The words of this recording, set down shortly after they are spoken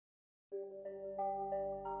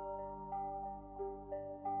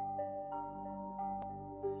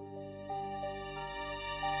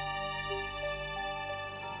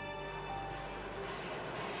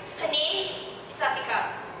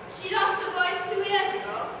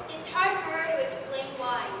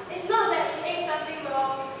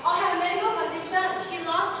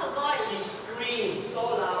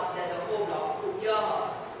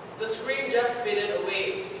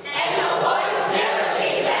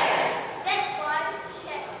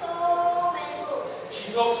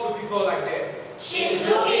her like that? She's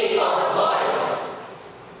looking for a voice.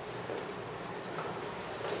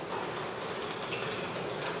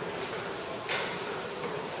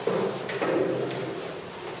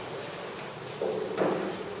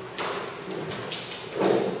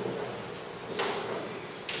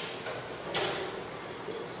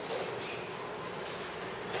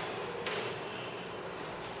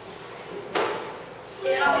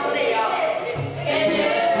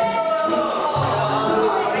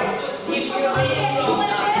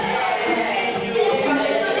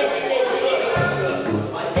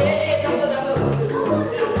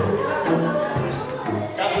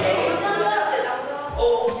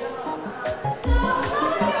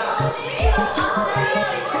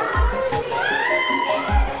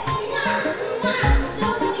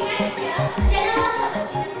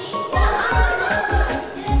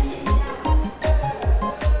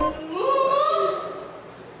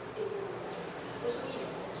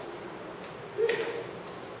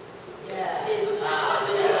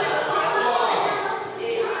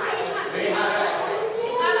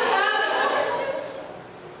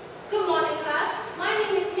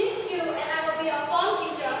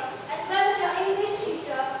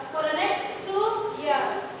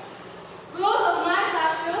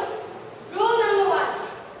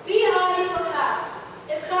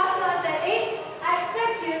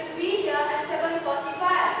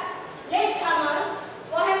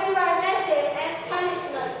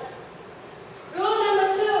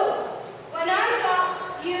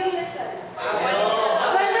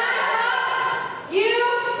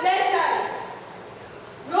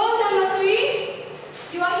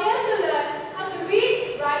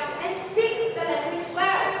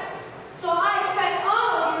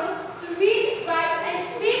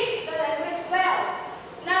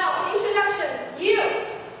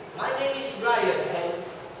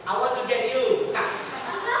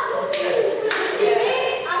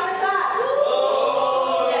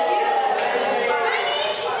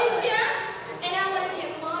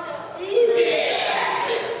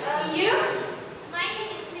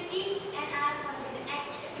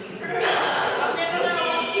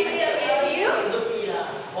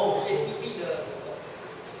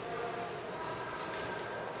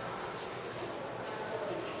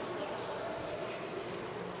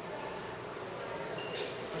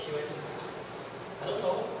 I don't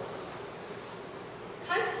know.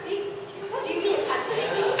 Can't speak? What do you mean can't speak?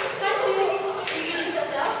 Can't you introduce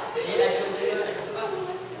yourself? Yeah, I should do it.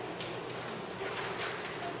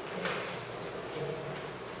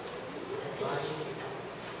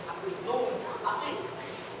 No, it's Afiq.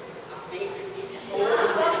 Afiq.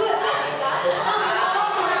 Well, good, Africa.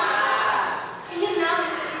 Can you now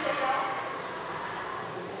introduce yourself?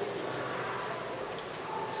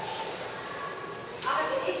 I have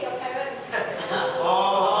to speak to your parents.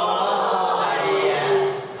 Oh, yeah.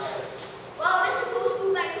 Well, that's a cool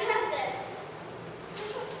school bag you have then.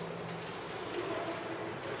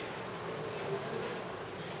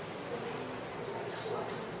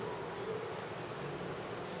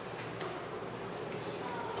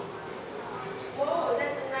 Whoa,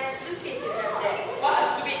 that's a nice suitcase you have there. What a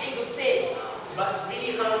stupid thing to say. But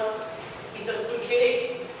really, huh? It's a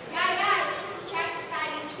suitcase. Yeah, she's trying to start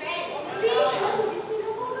a new trend.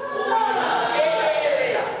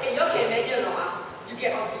 Hey, you can imagine or not? You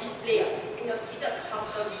get onto this plane and you're seated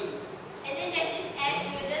comfortably. And then there's this air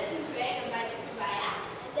stewardess who's wearing a budget kebaya.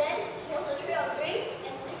 And then she holds a tray of drink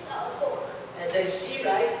and takes out a fork. And then she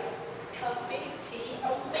writes, coffee, tea,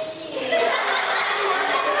 or me.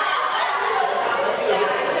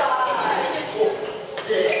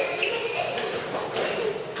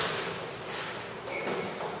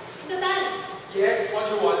 Mr. Tan, Yes, what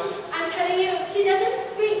do you want? I'm telling you, she doesn't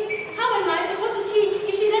speak. How am I supposed to teach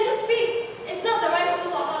if she doesn't speak? It's not the right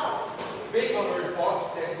school for her. Based on the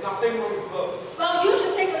reports, there's nothing wrong with her. Well, you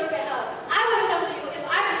should take a look at her. I would have come to you if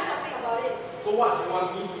I could do something about it. So what do you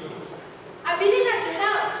want me to do? I really like to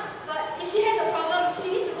help, but if she has a problem, she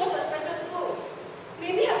needs to go to a special school.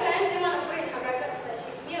 Maybe her parents didn't want to put in her records that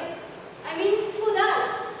she's mute. I mean, who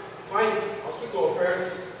does? Fine, I'll speak to her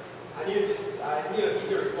parents. I need a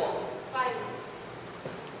detailed report. Fine.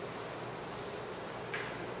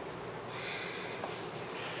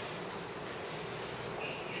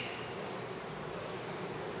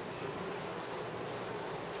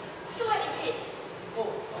 So what is it? Oh,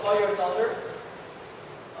 about your daughter?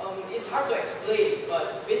 It's hard to explain,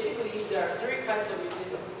 but basically there are three kinds of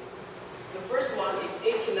mutism. The first one is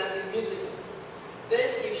akinetic mutism. That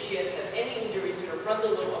is if she has had any injury to the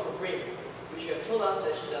frontal lobe of her brain, which you have told us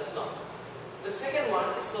that she does not. The second one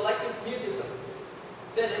is selective mutism.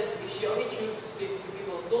 That is if she only chooses to speak to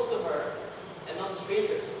people close to her and not to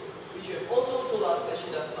strangers. which you have also told us that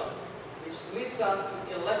she does not, which leads us to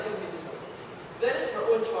elective mutism. That is her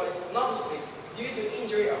own choice not to speak due to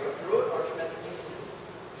injury of her throat or traumatic incident,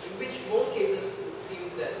 in which most cases would seem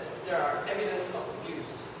that there are evidence of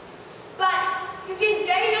abuse. But you've been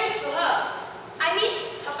very nice to her. I mean,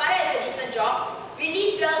 her father has a decent job. We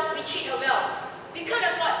live well, we treat her well. We can't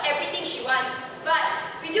afford everything she wants, but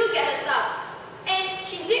we do get her stuff. And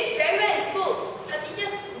she's doing very well in school. Her teachers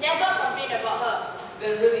never complain about her.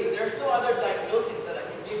 Then really, there's no other diagnosis that I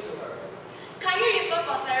can give to her. Can't you refer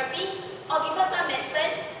for therapy or give her some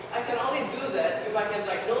medicine? I can only do that if I can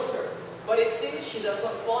diagnose her, but it seems she does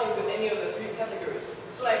not fall into any of the 3 categories,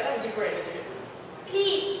 so I can't give her any treatment.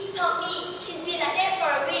 Please, help me. She's been like that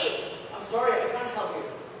for a week. I'm sorry, I can't help you.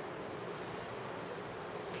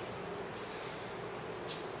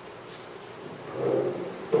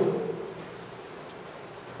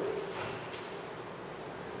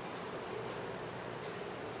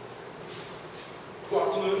 Good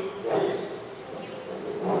afternoon, please.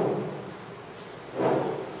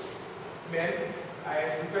 Ma'am, I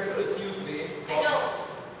have requested to see you today I because... know,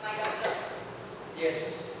 my doctor.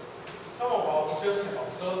 Yes, some of our teachers have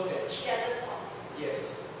observed that... She doesn't talk. Yes.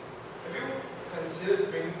 Have you considered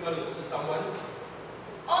bringing her to see someone?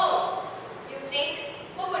 Oh, you think?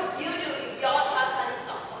 What would you do if your child suddenly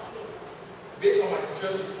stops talking? Based on my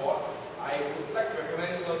teacher's report, I would like to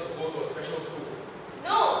recommend her to go to a special school.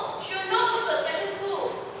 No, she will not go to a special school.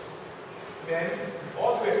 Ma'am, with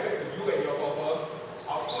all due respect to you and your daughter,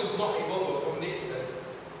 our school is not able to accommodate the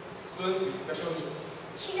students with special needs.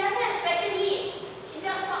 She doesn't have special needs. She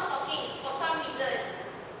just stopped talking for some reason.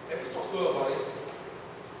 Have you talked to her about it?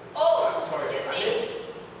 Oh, I'm sorry. you think?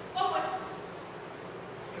 What would...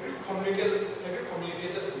 Have you communicated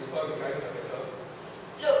with her regarding the matter?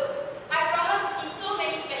 Look, I brought her to see so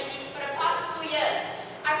many specialists for the past 2 years.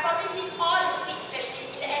 I've probably seen all the speech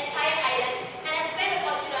specialists in the entire island, and I spent a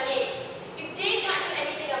fortune on it. If they can't do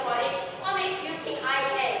anything about it, what makes you think I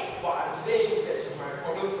can? What I'm saying is that she might have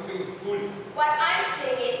problems coping in school. What I'm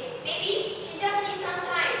saying is, maybe she just needs some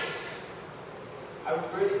time. I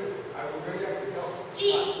would really like to help.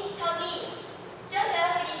 Please, help me. Just let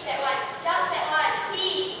her finish that one. Just that one,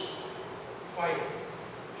 please. Fine.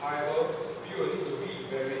 However, we will need to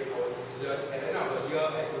reevaluate our decision at the end of the year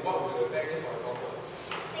as to what will be the best thing for the daughter.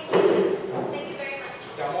 Thank you. Thank you very much.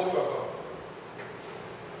 You are most welcome.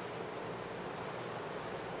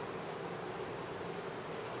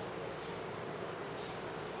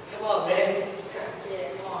 Come on, man. Yeah,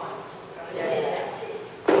 come on. That's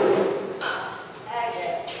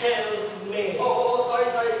it. Excuse me. Sorry.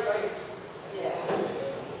 Yeah.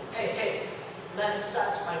 Hey,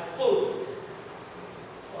 massage my foot.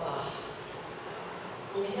 Wow.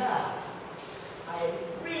 Oh yeah. I am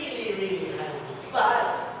really hungry,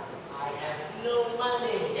 but I have no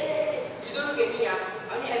money. Hey, you don't look at me, I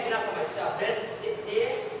only have enough for myself. Then,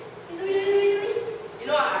 You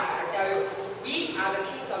know, I tell you, we are the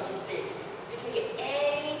kings of this place. We can get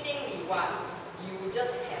anything we want. You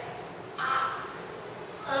just have to ask.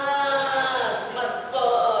 smart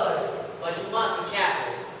boy. But you must be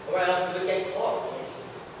careful, or else we will get caught. Yes.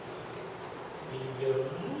 We will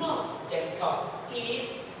not get caught if we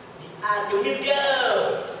ask you to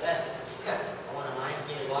go. I want a mind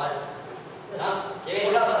here, what? Now, give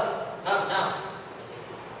it up. Now.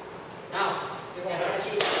 Now,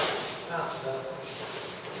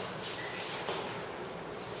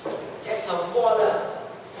 get some water.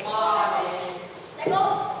 Come on, man. Let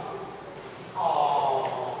go.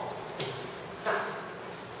 Oh,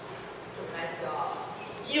 Nice job.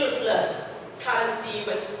 useless. Can't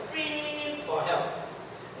even scream for help.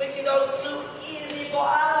 Makes it all too easy for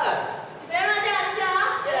us.